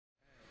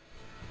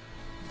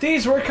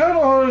These were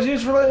kernel holders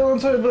used for lighting on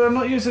time, but are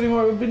not used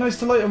anymore. It would be nice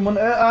to light them one.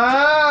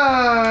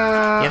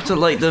 Ah! You have to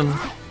light them.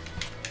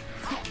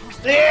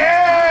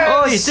 Yes!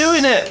 Oh, you're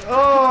doing it!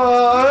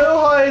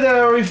 Oh, hi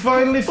there. We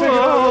finally figured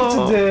out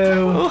what to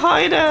do. Oh,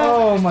 hi there.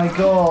 Oh my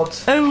god.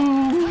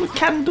 Oh,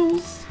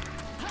 candles.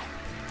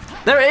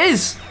 There it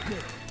is.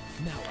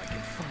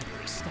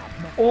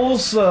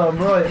 Awesome.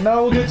 Right,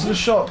 now we'll get to the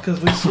shop because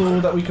we saw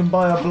that we can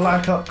buy a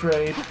black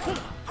upgrade.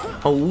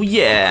 Oh,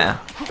 yeah.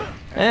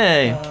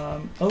 Hey.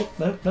 Oh,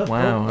 no.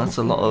 Wow, that's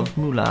a lot of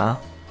moolah.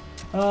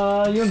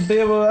 You wouldn't be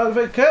able to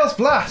activate Chaos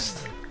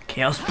Blast.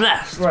 Chaos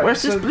Blast. Right,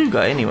 Where's this blue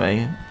guy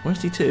anyway?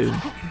 Where's he to?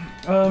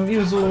 He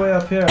was all the way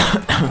up here.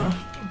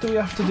 Do we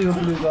have to do a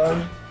blue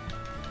guy?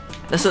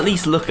 Let's at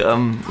least look at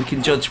them. We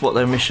can judge what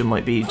their mission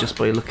might be just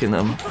by looking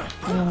at them.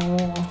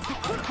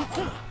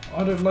 Oh,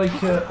 I don't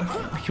like it.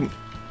 We can,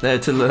 there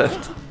to the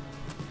left.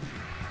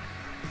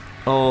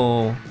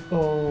 Oh,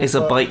 it's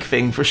a bike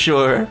thing for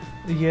sure.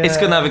 Yeah. It's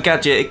gonna have a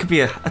gadget. It could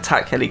be an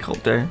attack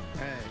helicopter.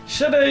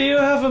 Shadow, you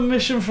have a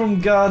mission from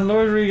God.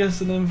 Lord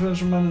Regus, an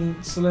influential man in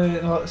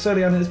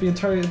Soliana, is being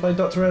targeted by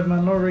Dr.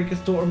 Redman. Lord Regus'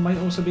 daughter might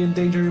also be in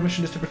danger. Your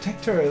mission is to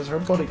protect her as her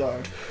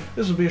bodyguard.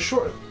 This will be a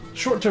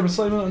short-term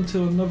assignment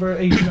until another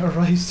agent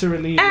arrives to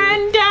relieve you.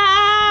 And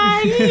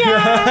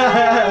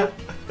yeah.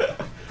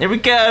 There we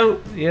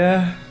go.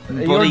 Yeah.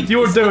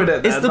 You're doing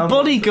it. It's the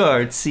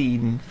bodyguard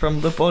scene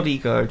from the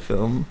Bodyguard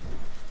film.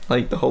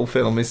 Like the whole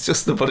film is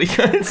just the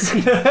bodyguard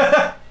scene.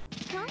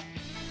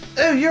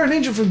 Oh, you're an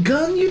angel from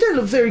Gun? You don't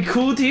look very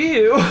cool, do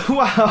you?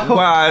 Wow.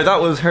 Wow, that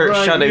was hurt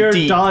Shadow you're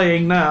deep. You're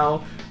dying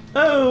now.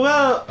 Oh,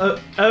 well.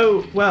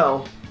 Oh,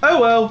 well.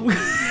 Oh, well.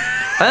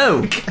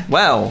 Oh,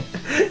 well.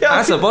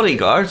 As a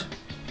bodyguard,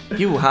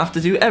 you will have to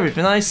do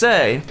everything I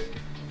say.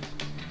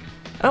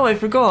 Oh, I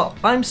forgot.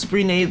 I'm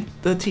Sabrina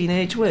the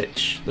Teenage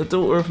Witch, the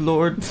daughter of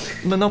Lord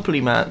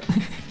Monopoly Man.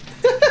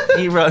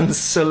 He runs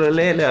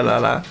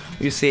Sololela.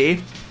 You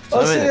see? So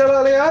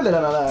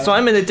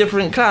I'm in a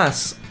different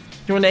class.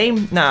 Your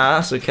name? Nah,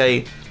 that's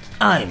okay.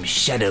 I'm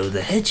Shadow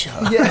the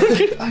Hedgehog. Yeah,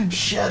 I'm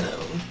Shadow.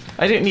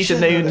 I don't need to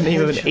know the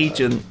name of an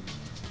agent.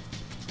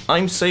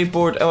 I'm so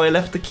bored. Oh, I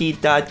left the key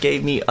Dad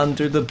gave me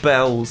under the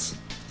bells.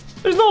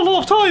 There's not a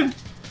lot of time.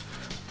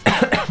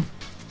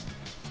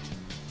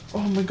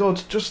 Oh my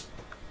god, just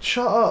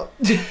shut up.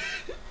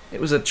 It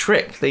was a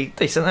trick. They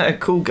sent out a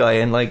cool guy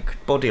in like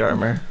body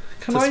armor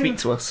to speak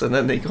to us, and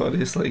then they got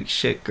this like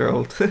shit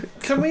girl.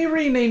 Can we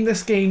rename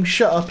this game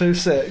Shut Up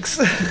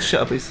 06?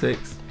 Shut Up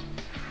 06.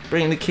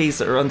 Bring the keys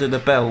that are under the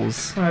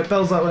bells. Alright,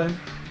 bells that way.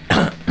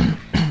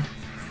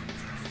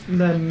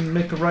 And then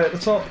make a right at the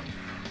top.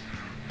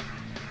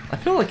 I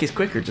feel like it's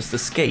quicker just to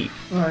skate.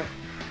 Alright.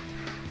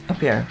 Up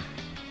here.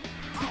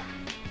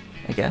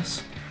 I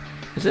guess.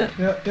 Is it?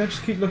 Yeah,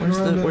 just keep looking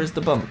around. Where's the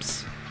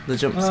bumps? The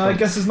jumps. I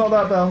guess it's not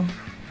that bell.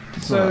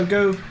 So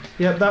go,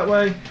 that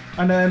way.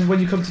 And then when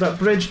you come to that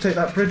bridge, take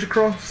that bridge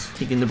across.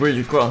 Taking the bridge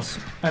across.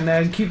 And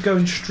then keep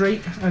going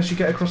straight as you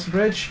get across the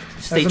bridge.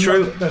 Stay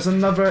true. There's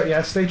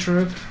another, stay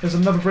true. There's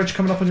another bridge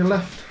coming up on your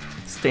left.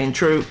 Staying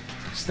true.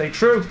 Stay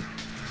true.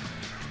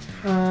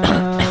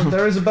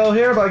 There is a bell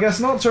here, but I guess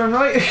not. Turn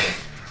right.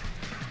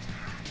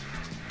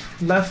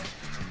 Left.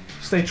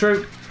 Stay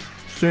true.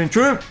 Staying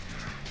true.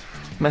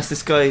 Mess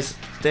this guy's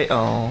day.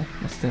 Oh,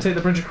 messed it. Take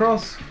the bridge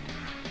across.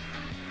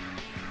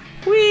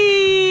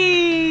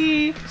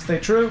 Whee! Stay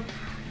true.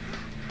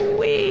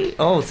 Whee!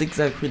 Oh,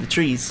 zigzag through the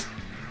trees.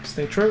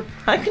 Stay true.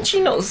 How can she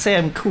not say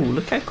I'm cool?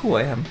 Look how cool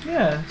I am.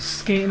 Yeah,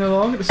 skating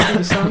along at the speed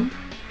of sound.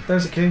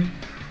 There's a key.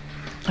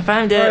 I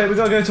found it. Alright, we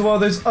gotta go to one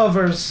of those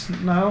others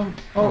now.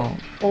 Or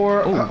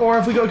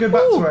have we gotta go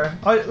back to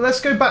her? Let's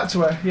go back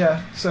to her.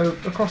 Yeah. So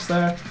across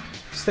there.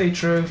 Stay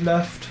true.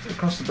 Left.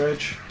 Across the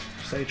bridge.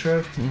 Stay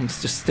true.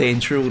 It's just staying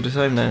true all the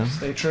time now.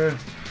 Stay true.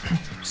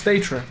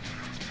 Stay true.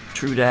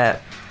 True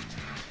that.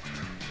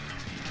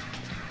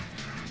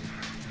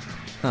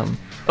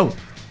 Oh.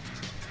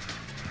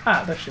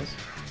 Ah, there she is.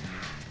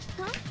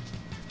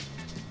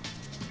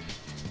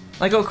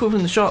 I got a call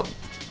from the shop.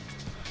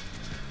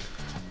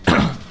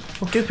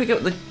 Go pick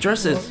up the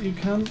dresses. Well, you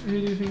can't. Who do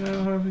you think I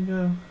have to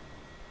go?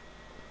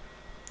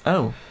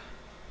 Oh.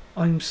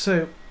 I'm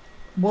so.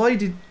 Why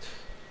did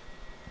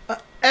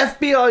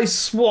FBI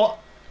SWAT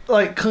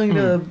kind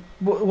of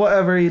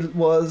whatever he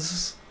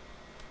was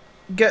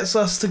gets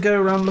us to go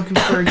around looking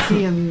for a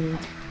key and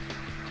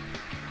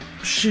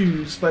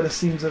shoes by the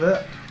seams of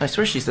it. I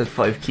swear she said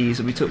 5 keys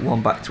and we took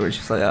one back to her.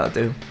 She's like, that'll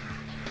do.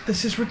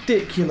 This is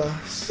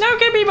ridiculous. Now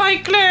give me my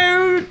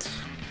clothes!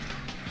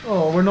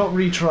 Oh, we're not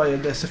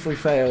retrying this if we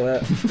fail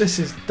it. This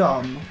is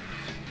dumb.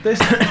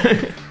 This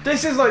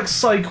is like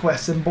side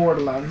quests in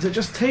Borderlands. It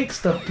just takes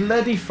the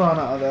bloody fun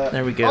out of it.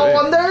 There we go.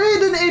 Oh, and they're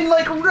hidden in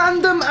like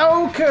random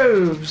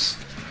alcoves.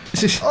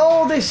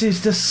 Oh, this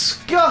is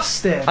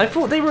disgusting. I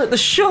thought they were at the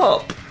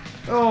shop.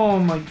 Oh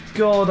my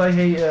god, I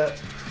hate it.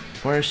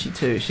 Where is she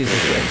to? She's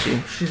this way,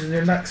 isn't she? She's in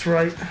your next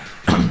right.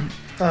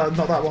 Not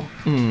that one.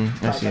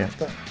 I see it.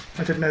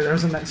 I didn't know there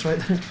was a next right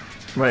there.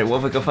 Right,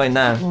 what have I got to find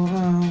now?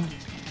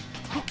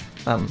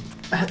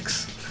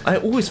 X. I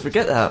always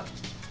forget that.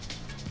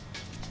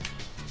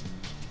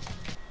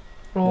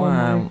 Oh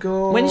my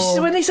god.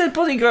 When they said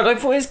bodyguard, I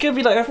thought it was gonna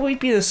be like, I thought he'd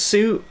be in a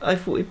suit. I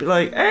thought he'd be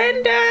like,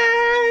 and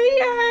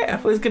yeah. I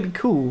thought it was gonna be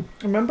cool.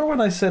 Remember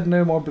when I said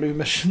no more blue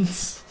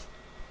missions?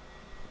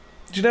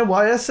 Do you know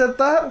why I said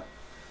that?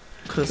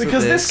 Because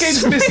this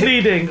game's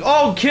misleading.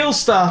 Oh, kill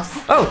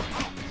stuff. Oh.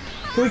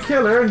 Can we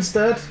kill her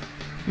instead?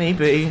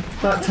 Maybe.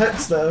 That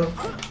text though.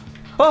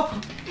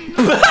 Oh.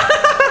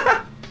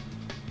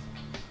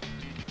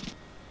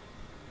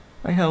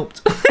 I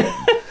helped.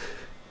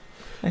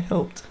 I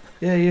helped.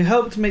 Yeah, you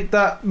helped make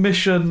that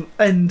mission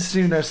end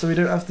sooner so we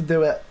don't have to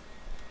do it.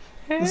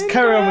 Let's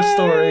carry on with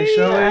story,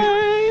 shall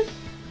we?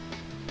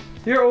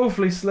 You're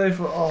awfully slow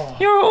for... Oh.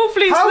 You're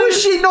awfully slow. How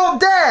is she not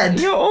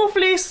dead? You're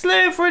awfully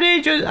slow for an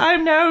agent.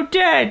 I'm now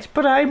dead,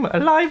 but I'm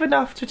alive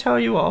enough to tell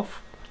you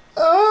off.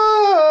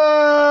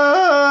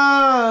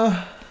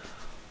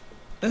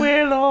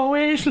 We'll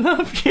always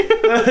love you.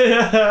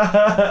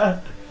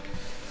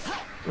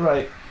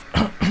 Right.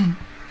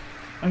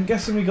 I'm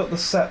guessing we got the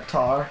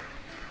Septar.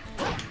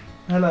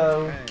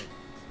 Hello.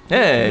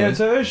 Hey. Yeah,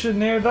 to ocean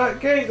near that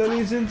gate that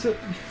leads into...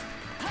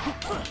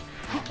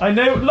 I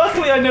know,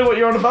 luckily I know what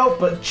you're on about,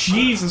 but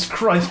Jesus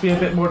Christ, be a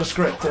bit more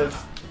descriptive.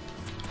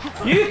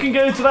 You can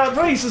go to that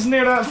place that's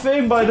near that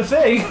thing by the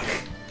thing.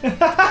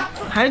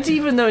 How do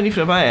you even know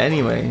anything about it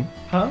anyway?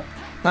 Huh?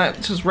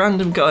 That just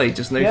random guy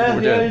just knows what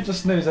we're doing. Yeah, he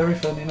just knows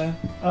everything, you know.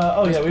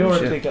 Oh yeah, we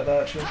already did get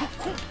that actually.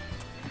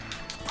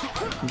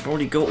 We've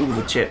already got all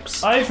the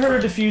chips. I've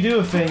heard if you do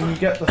a thing, you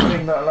get the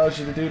thing that allows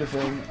you to do the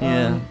thing.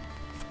 Yeah.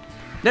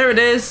 There it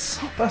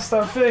is! That's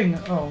that thing.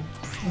 Oh,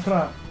 look at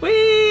that.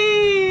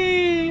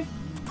 Whee!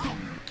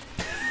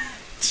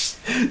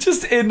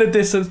 Just in the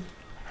distance.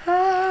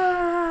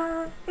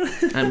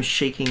 I'm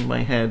shaking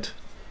my head.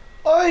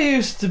 I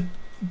used to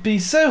be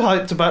so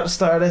hyped about the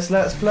start of this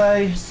Let's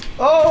Play.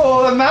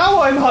 Oh,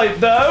 now I'm hyped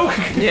though.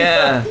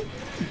 Yeah.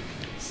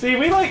 See,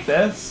 we like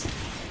this.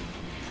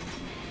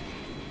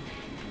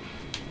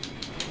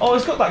 Oh,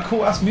 it's got that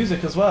cool ass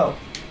music as well.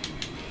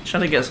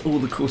 Trying to get us all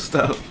the cool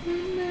stuff.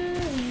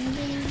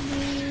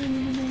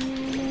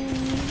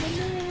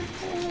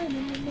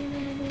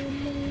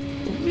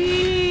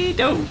 We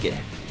don't get.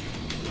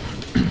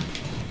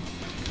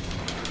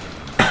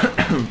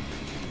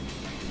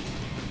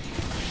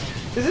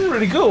 This is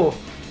really cool.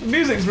 The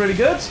music's really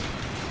good.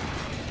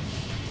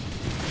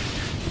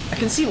 I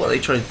can see what they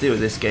tried to do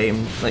with this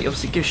game. Like,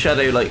 obviously, give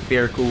Shadow like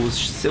vehicles.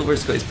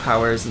 Silver's got his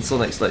powers, and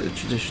Sonic's like the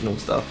traditional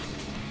stuff.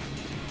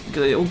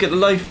 They all get the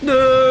life.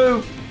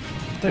 No.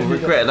 We'll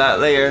regret that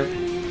later.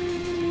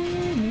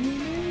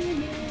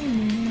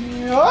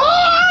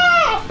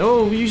 Ah!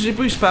 Oh, we usually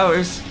boost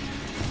powers.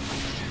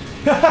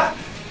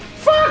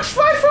 Fox,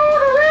 fly through all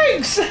the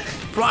rings!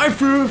 Fly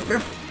through for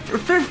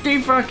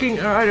 50 fucking.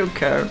 I don't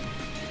care.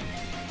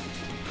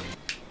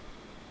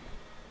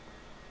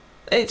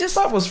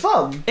 That was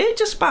fun. It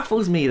just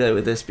baffles me though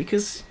with this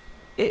because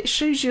it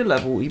shows you a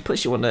level, he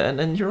puts you on it, and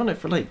then you're on it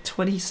for like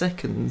 20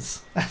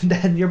 seconds. And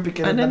then you're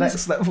beginning the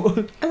next level.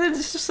 And then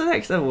it's just the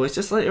next level. It's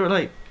just like, you're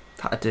like,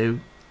 that'll do.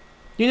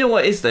 You know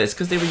what is this?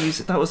 Because they were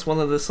using, that was one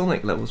of the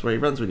Sonic levels where he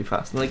runs really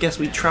fast. And I guess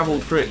we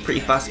travelled through it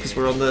pretty fast because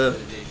we're on the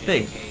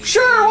thing.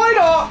 Sure, why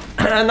not?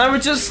 And now we're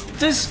just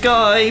this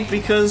guy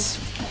because,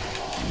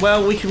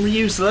 well, we can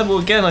reuse the level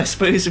again, I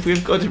suppose, if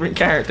we've got a different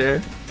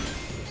character.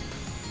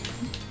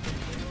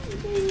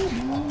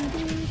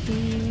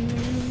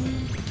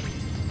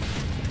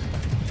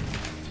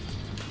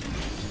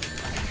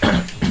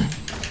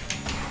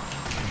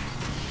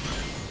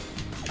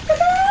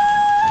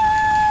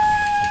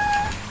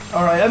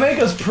 Alright,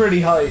 Omega's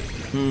pretty high.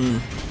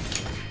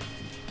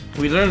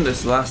 We learned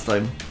this last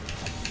time.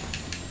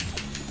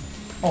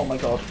 Oh my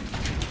god.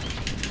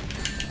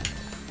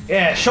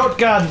 Yeah,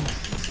 shotgun!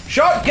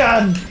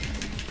 Shotgun!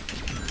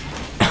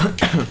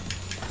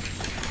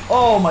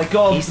 Oh my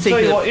god, I'll tell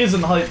you what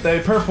isn't hype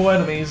though, purple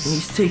enemies.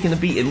 He's taking a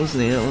beating,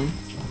 wasn't he, that one?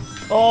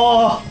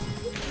 Oh!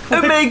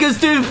 Omega's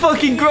doing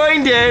fucking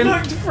grinding!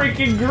 Looked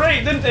freaking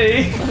great, didn't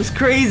he? That was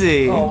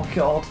crazy! Oh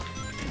god.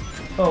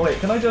 Oh wait,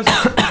 can I just...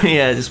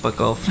 Yeah, just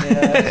fuck off.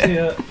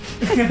 Yeah,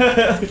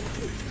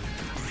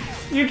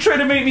 you trying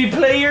to make me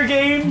play your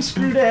game?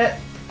 Screw that.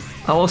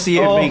 I want to see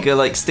Omega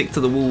like stick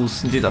to the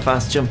walls and do that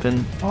fast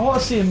jumping. I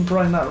want to see him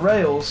grind that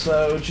rail,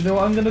 so do you know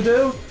what I'm gonna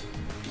do?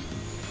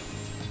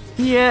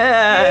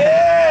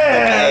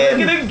 Yeah!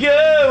 Look at him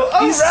go!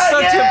 Oh, He's right,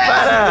 such a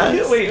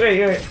badass!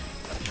 Wait.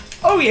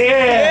 Oh yeah!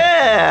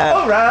 Yeah!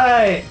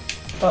 Alright!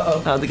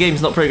 Uh-oh. Oh, the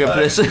game's not programmed for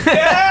this.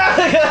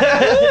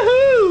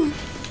 Woohoo!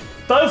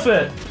 Both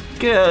it!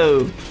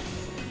 Go!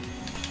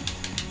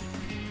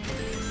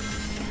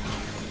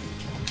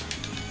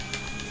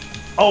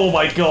 Oh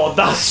my god,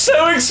 that's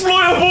so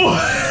exploitable!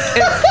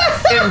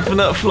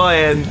 Infinite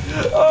flying.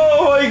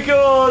 Oh my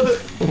god!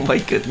 Oh my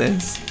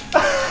goodness.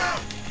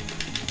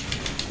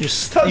 You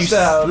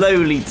Touchdown.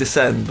 slowly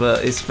descend,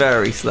 but it's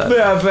very slow.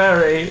 Yeah,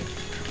 very.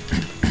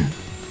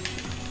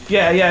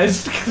 Yeah,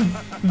 it's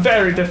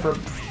very different.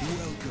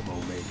 Welcome,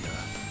 Omega.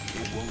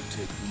 It won't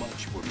take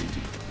much for me to...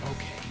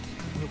 Okay.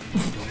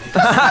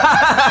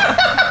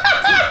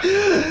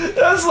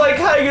 That's like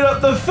hanging up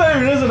with the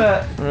phone, isn't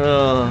it?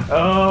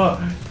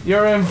 Oh,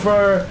 you're in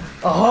for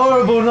a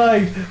horrible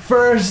night.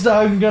 First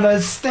I'm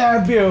gonna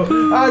stab you,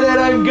 and then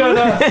I'm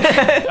gonna...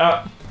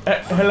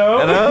 hello?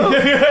 Hello?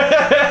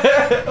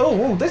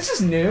 Oh, this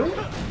is new.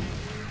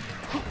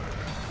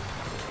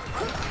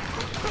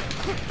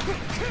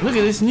 Look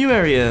at this new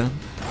area.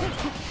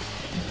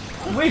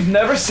 We've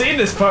never seen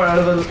this part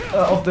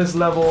of this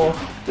level.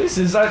 This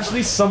is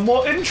actually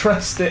somewhat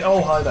interesting.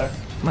 Oh, hi there.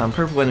 Man,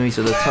 purple enemies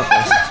are the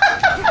toughest.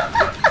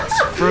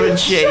 It's throwing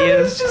shit at you.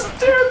 It's just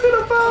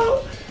derping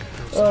about.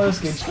 Oh, this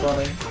game's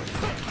funny.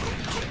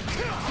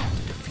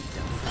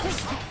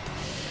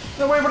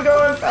 No way we're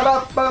going. I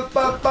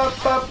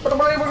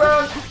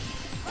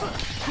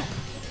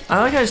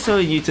like how I was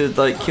telling you to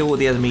like kill all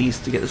the enemies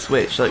to get the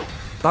switch. Like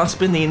that's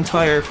been the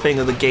entire thing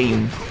of the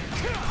game.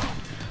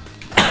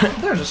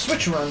 There's a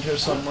switch around here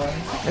somewhere.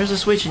 There's a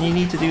switch and you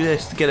need to do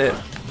this to get it.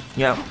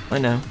 Yeah, I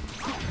know.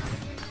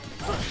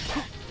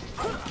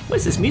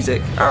 What's this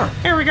music? Oh,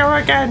 here we go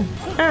again.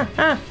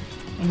 I'm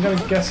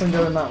gonna guess I'm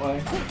going that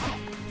way.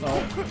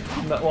 No,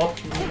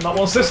 not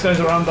whilst this guy's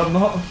around. I'm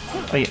not.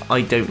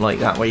 I don't like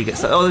that where you get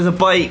stuck. Oh, there's a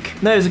bike.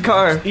 No, there's a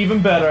car.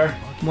 Even better.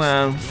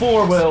 Wow.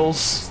 4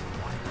 wheels.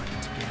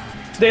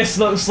 This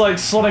looks like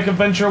Sonic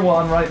Adventure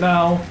 1 right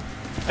now.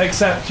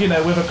 Except, you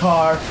know, with a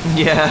car.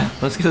 Yeah,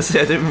 I was gonna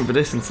say I don't remember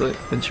this in Sonic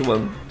Adventure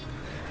 1.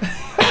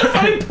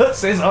 He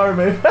puts his arm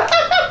in.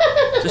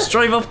 Just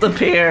drive off the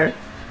pier.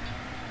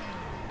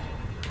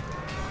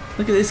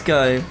 Look at this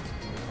guy.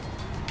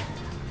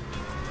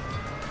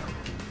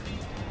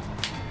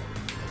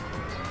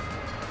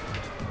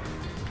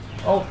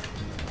 Oh,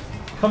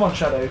 come on,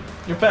 Shadow.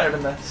 You're better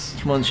than this.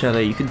 Come on, Shadow,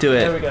 you can do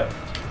There it. we go.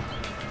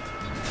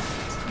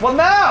 What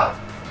now?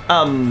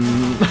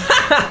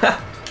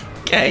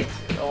 Okay.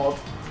 God.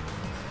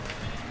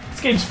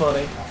 This game's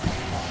funny.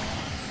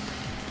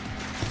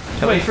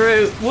 Coming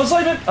through. Was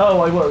I? Oh,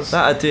 I was.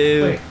 That'll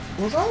do. Wait,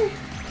 was I?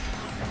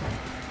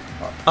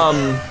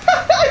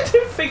 I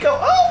didn't think.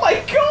 Oh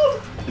my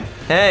god!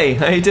 Hey,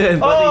 how you doing,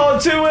 buddy? Oh,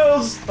 2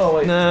 wheels. Oh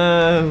wait.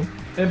 No.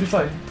 It'll be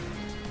fine.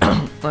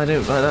 I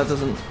don't. That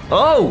doesn't.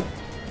 Oh.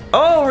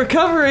 Oh,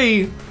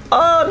 recovery.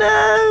 Oh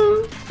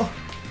no. Oh.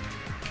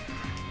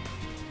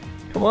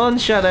 Come on,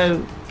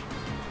 Shadow.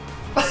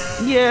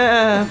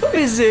 Yeah,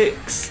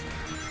 physics.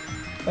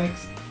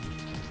 Thanks.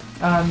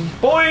 And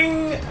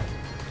boing.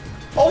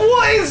 Oh,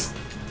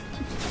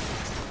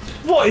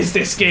 what is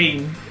this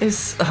game?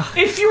 It's.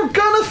 If you're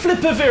gonna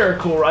flip a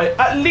vehicle, right,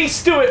 at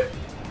least do it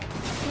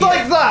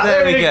like that.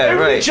 There we go.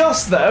 Only Right.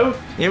 just though.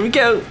 Here we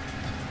go.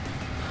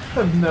 I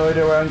have no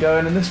idea where I'm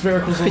going, and this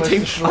vehicle's almost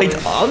destroyed.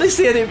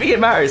 Honestly, I don't think it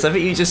matters. I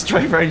think you just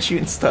drive around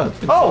shooting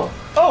stuff. Oh,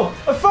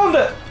 I found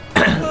it.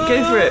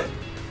 Go for it.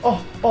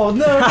 Oh,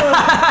 no,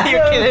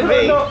 You're kidding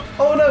me. No.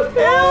 Oh no.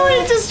 Oh,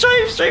 you just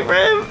drive straight for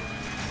him.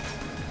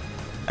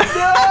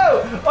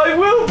 No! I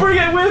will bring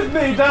it with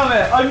me, damn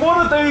it! I'm one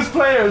of those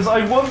players.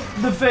 I want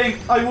the thing.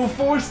 I will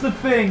force the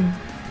thing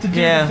to do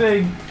the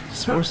thing.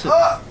 Just force it.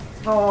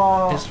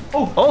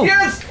 Oh,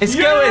 yes! It's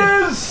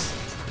yes!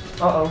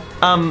 Going!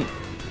 Uh-oh.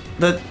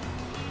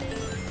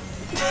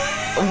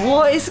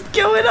 What is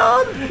going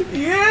on?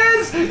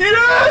 Yes!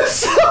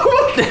 Yes!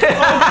 Oh,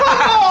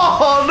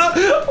 come on!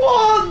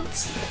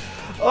 What?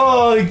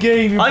 Oh, the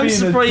game, you're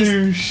being a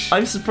douche.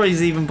 I'm surprised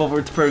they even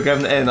bothered to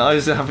program it in. I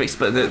was half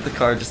expecting the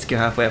car just to go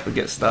halfway up and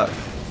get stuck.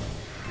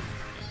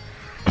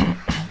 Alright.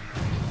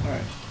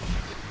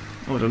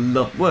 I would have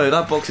loved. Whoa,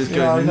 that box is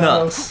going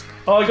nuts.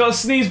 Oh, I got a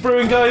sneeze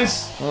brewing,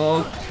 guys.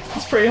 Oh,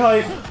 it's pretty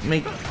hype.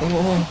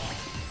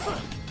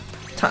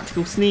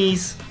 Tactical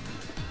sneeze.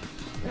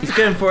 He's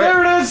going for it.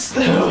 There it is.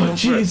 Oh,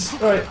 jeez.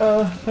 Alright,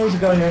 there's a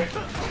guy here.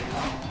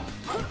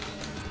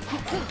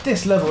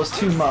 This level is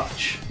too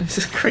much. This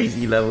is a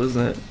crazy level,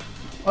 isn't it?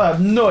 I have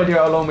no idea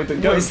how long we've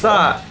been going. What is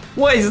that?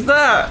 What is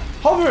that?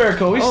 Hover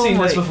vehicle. We've seen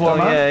this before,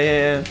 man.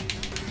 Yeah.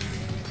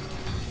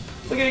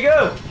 Look at you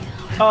go.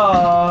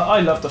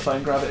 I love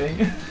defying gravity.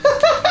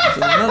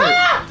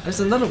 There's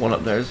another one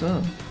up there as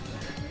well.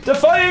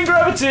 Defying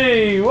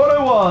gravity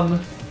 101.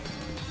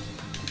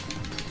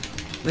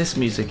 This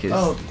music is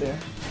dear.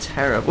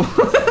 terrible.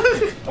 Here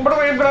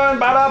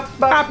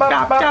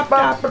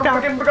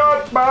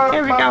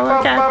we go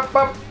again.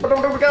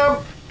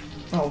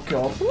 Oh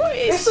god.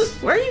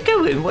 Where are you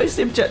going? What is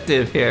the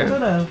objective I here?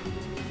 don't know.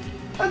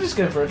 I'm just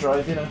going for a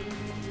drive, you know.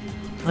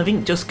 I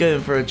think just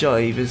going for a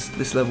jive is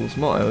this level's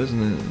motto,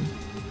 isn't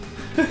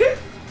it?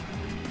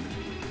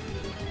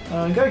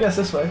 Go guess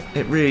this way.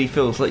 It really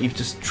feels like you've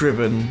just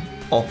driven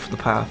off the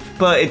path.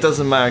 But it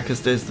doesn't matter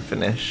because there's the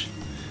finish.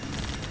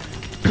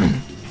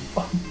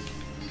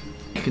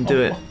 You can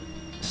do it.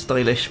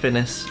 Stylish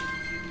finish.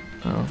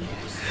 Oh.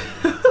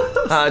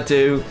 That'd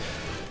do.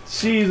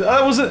 Jeez,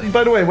 that wasn't.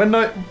 By the way, when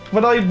I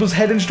was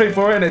heading straight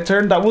for it and it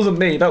turned, that wasn't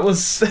me. That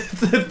was the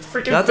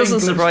freaking. That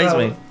doesn't thing surprise glitched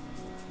me. out.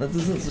 That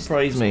doesn't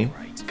surprise me.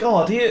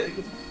 God,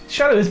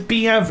 Shadow is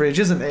B average,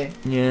 isn't he?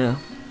 Yeah.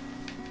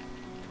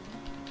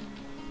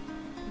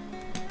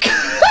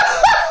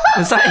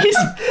 Is that his?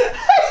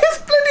 His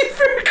bloody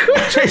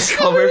vehicle. His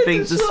cover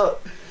thing just.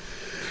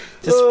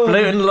 Just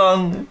floating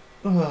along.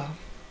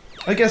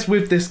 I guess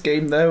with this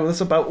game though,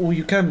 that's about all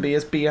you can be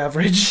is be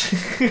average.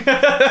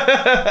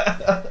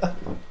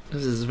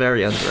 This is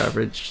very under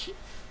average.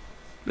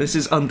 This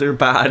is under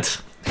bad.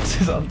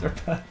 This is under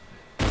bad.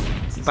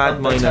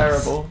 Bad minus.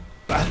 Terrible.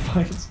 Bad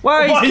minus.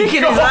 Why? He's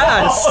kicking his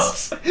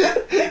ass!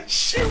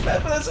 Shoot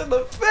Memphis in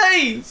the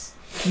face!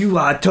 You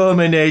are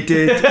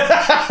terminated.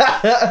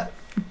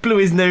 Blew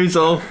his nose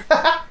off.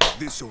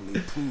 This only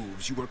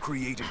proves you were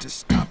created to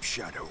stop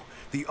Shadow,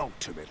 the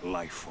ultimate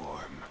life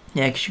form.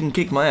 Yeah, because you can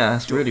kick my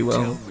ass really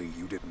well. Don't tell me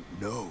you didn't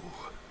know.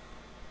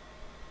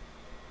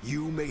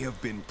 You may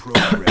have been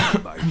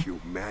programmed by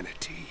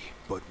humanity,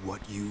 but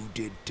what you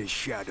did to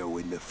Shadow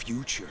in the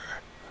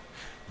future,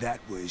 that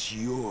was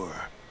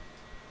your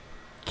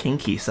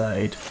kinky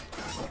side.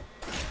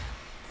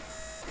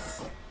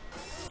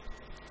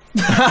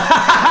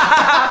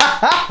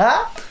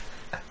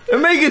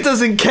 Omega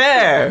doesn't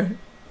care.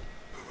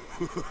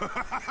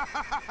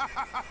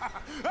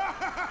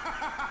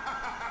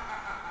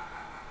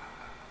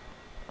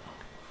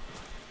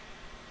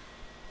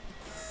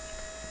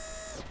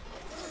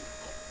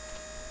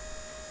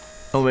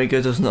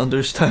 Omega doesn't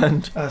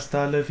understand.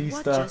 Hasta la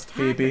vista,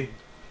 baby.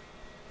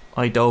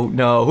 I don't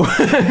know.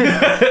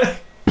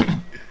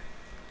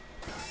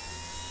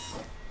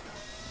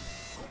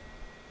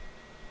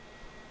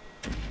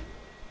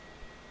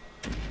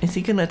 Is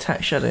he gonna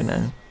attack Shadow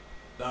now?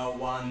 The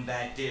one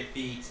that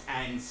defeats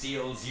and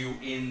seals you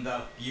in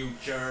the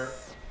future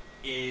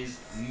is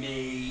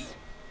me.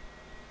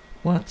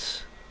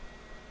 What?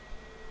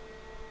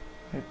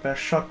 I better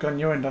shotgun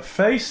you in the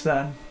face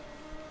then.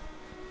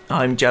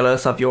 I'm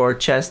jealous of your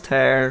chest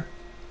hair.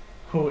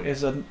 Who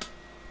isn't?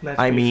 Let's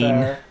I be mean,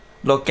 fair.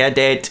 look at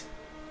it.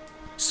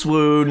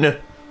 Swoon.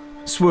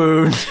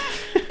 Swoon.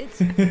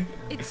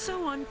 It's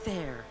so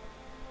unfair.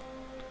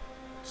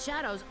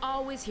 Shadow's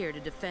always here to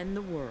defend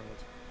the world.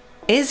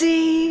 Is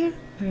he?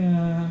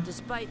 Yeah.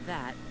 Despite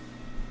that,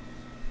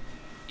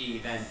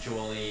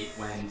 Eventually,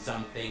 when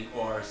something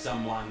or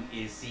someone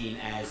is seen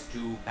as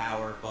too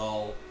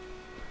powerful,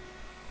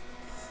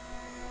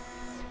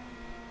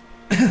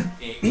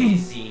 it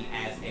is seen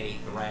as a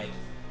threat.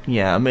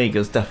 Yeah,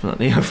 Omega's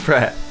definitely a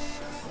threat.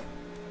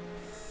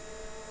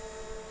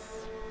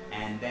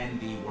 And then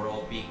the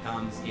world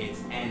becomes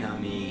its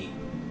enemy.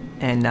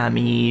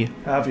 Enemy.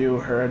 Have you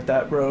heard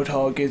that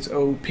Roadhog is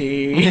OP?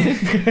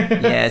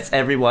 Yes,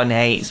 everyone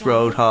hates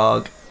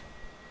Roadhog.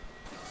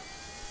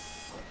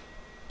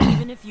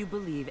 even if you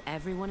believe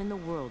everyone in the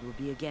world will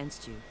be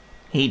against you,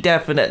 He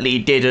definitely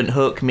didn't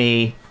hook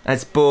me.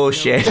 That's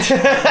bullshit.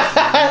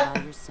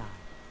 by your side.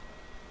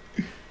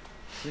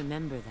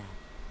 Remember that.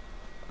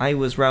 I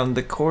was round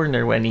the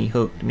corner when he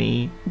hooked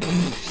me.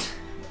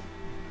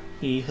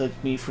 He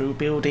hooked me through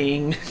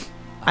building.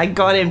 I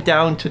got him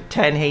down to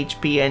 10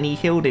 HP and he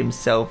healed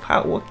himself.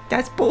 How? What?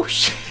 That's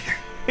bullshit.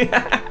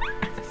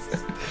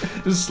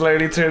 Just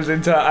slowly turns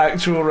into an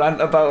actual rant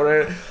about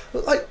it.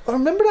 Like, I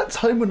remember that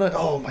time when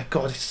oh my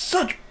god, it's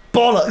such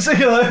bollocks.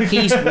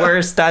 He's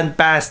worse than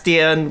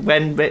Bastion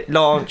when it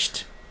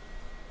launched.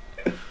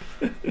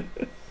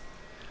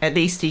 At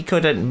least he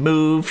couldn't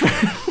move.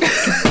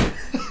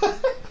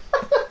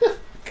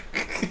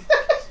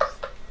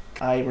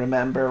 I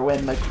remember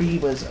when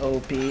McCree was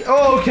OP.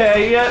 Oh,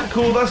 okay, yeah,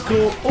 cool, that's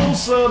cool.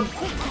 Awesome.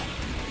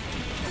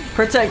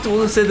 Protect all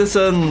the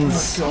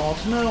citizens. Oh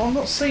god, no, I'm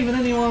not saving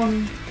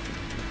anyone.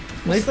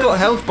 They've got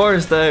health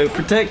bars though.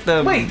 Protect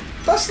them. Wait,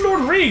 that's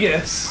Lord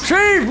Regis.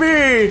 Save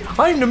me!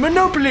 I'm the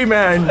Monopoly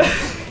Man.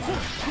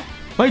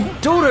 My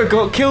daughter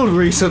got killed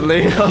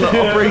recently on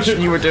the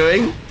operation you were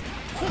doing.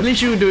 At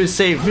least you can do is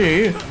save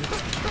me.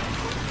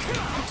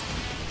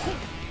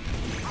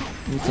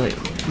 It's like,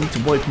 you need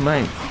to wipe him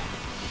out.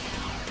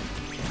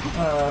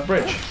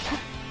 Bridge.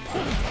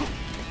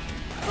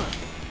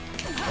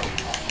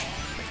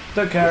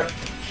 Don't care.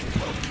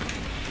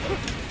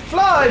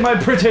 Fly, my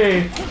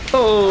pretty!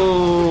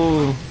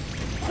 Oh,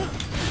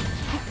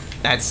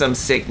 that's some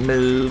sick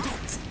move.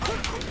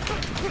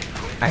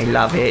 I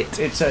love it.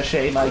 It's a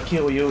shame I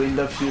kill you in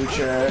the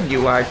future.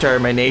 You are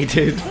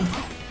terminated.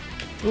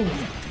 Ooh.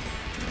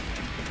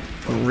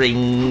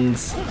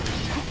 Rings.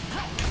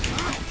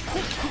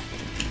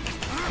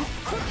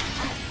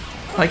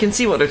 I can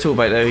see what they're talking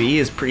about though. He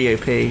is pretty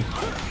OP.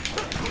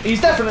 He's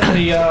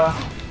definitely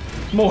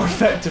more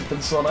effective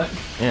than Sonic.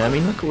 Yeah, I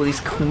mean, look at all these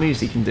cool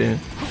moves he can do.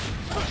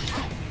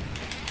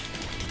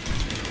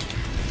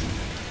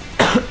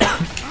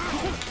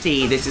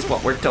 See, this is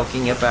what we're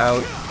talking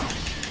about.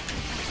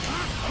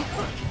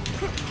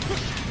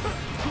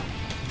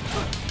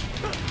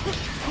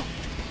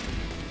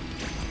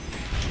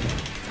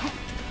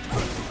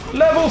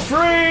 Level 3!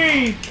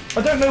 I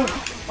don't know.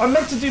 I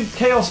meant to do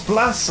Chaos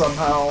Blast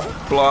somehow.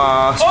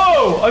 Blast.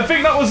 Oh! I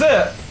think that was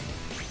it!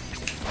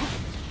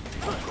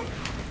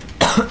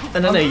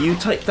 And then you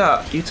took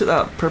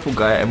that purple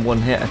guy in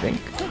one hit, I think.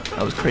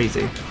 That was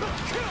crazy.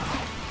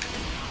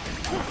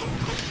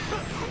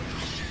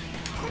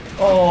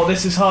 Oh,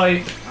 this is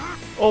hype.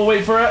 Oh,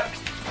 wait for it.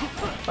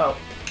 Oh,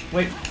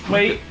 wait.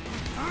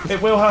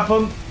 It will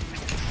happen.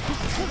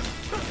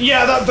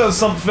 Yeah, that does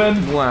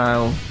something.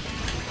 Wow.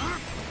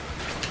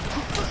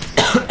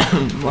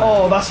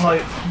 Oh, that's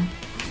hype.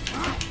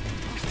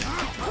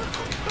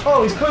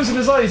 Oh, he's closing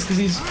his eyes because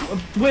he's a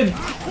wimp.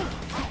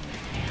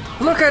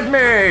 Look at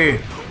me!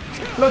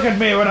 Look at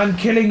me when I'm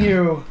killing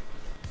you.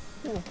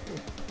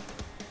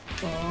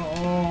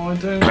 Oh, I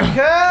don't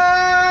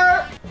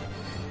care.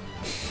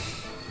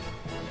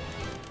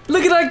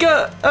 Look at that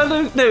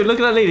guy! No, look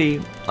at that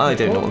lady. I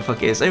don't know what the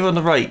fuck it is. Over on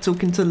the right,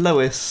 talking to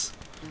Lois.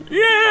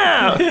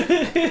 Yeah!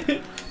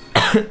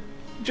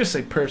 Just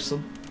say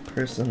person.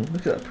 Person.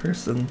 Look at that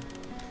person.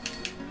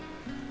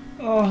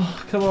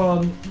 Oh, come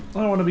on.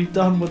 I don't want to be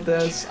done with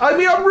this. I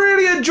mean, I'm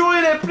really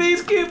enjoying it.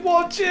 Please keep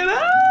watching.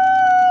 Ah!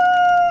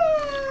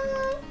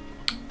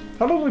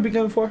 How long have we been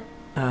going for?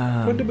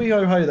 When did we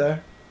go high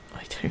there?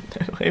 I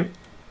don't know.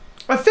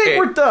 I think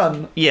we're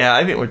done. Yeah,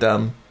 I think we're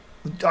done.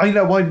 I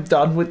know I'm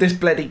done with this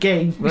bloody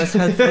game. Let's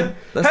head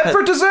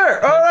for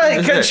dessert. All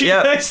right, catch you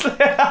Yep. next.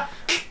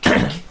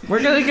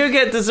 We're gonna go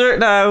get dessert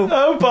now.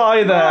 Oh,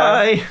 bye there.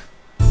 Bye.